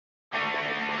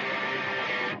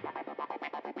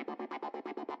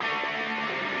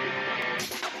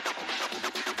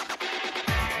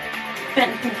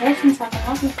Benton Communications, how can I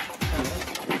help you?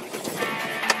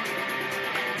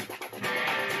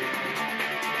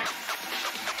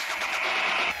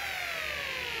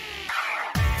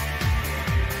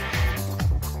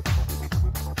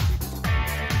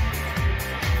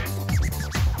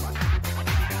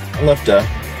 I left a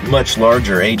much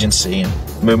larger agency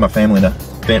and moved my family to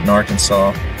Benton,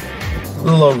 Arkansas a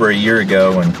little over a year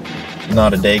ago, and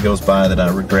not a day goes by that I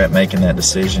regret making that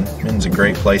decision. Benton's a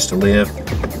great place to live.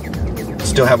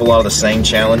 Still have a lot of the same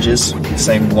challenges,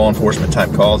 same law enforcement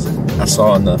type calls that I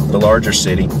saw in the larger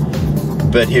city.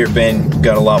 But here at Benton,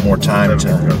 got a lot more time to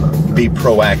be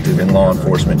proactive in law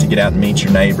enforcement, to get out and meet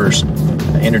your neighbors,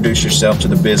 introduce yourself to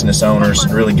the business owners,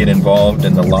 and really get involved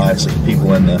in the lives of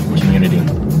people in the community.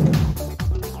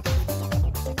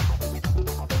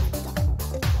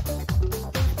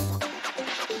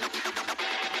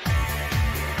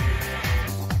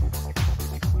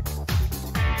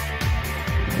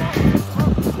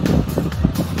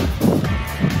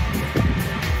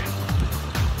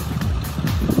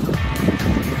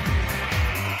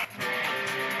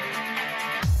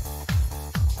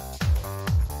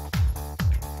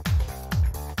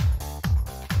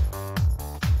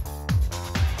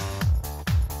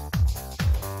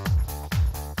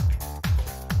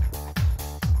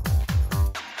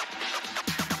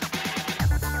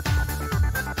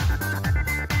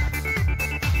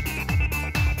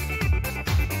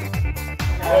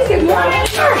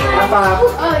 High five.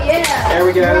 Oh, yeah. There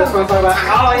we go. That's what I'm talking about.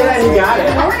 Oh, yeah, you got it.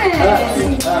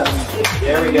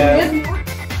 There we go.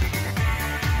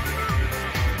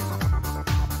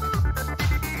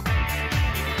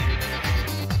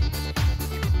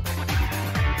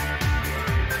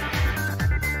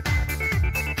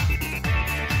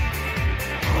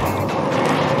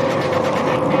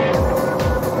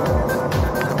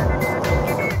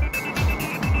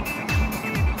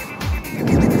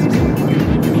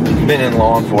 Been in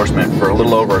law enforcement for a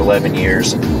little over 11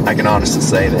 years. I can honestly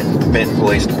say that Benton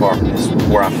Police Department is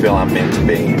where I feel I'm meant to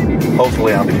be.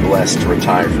 Hopefully I'll be blessed to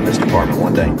retire from this department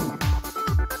one day.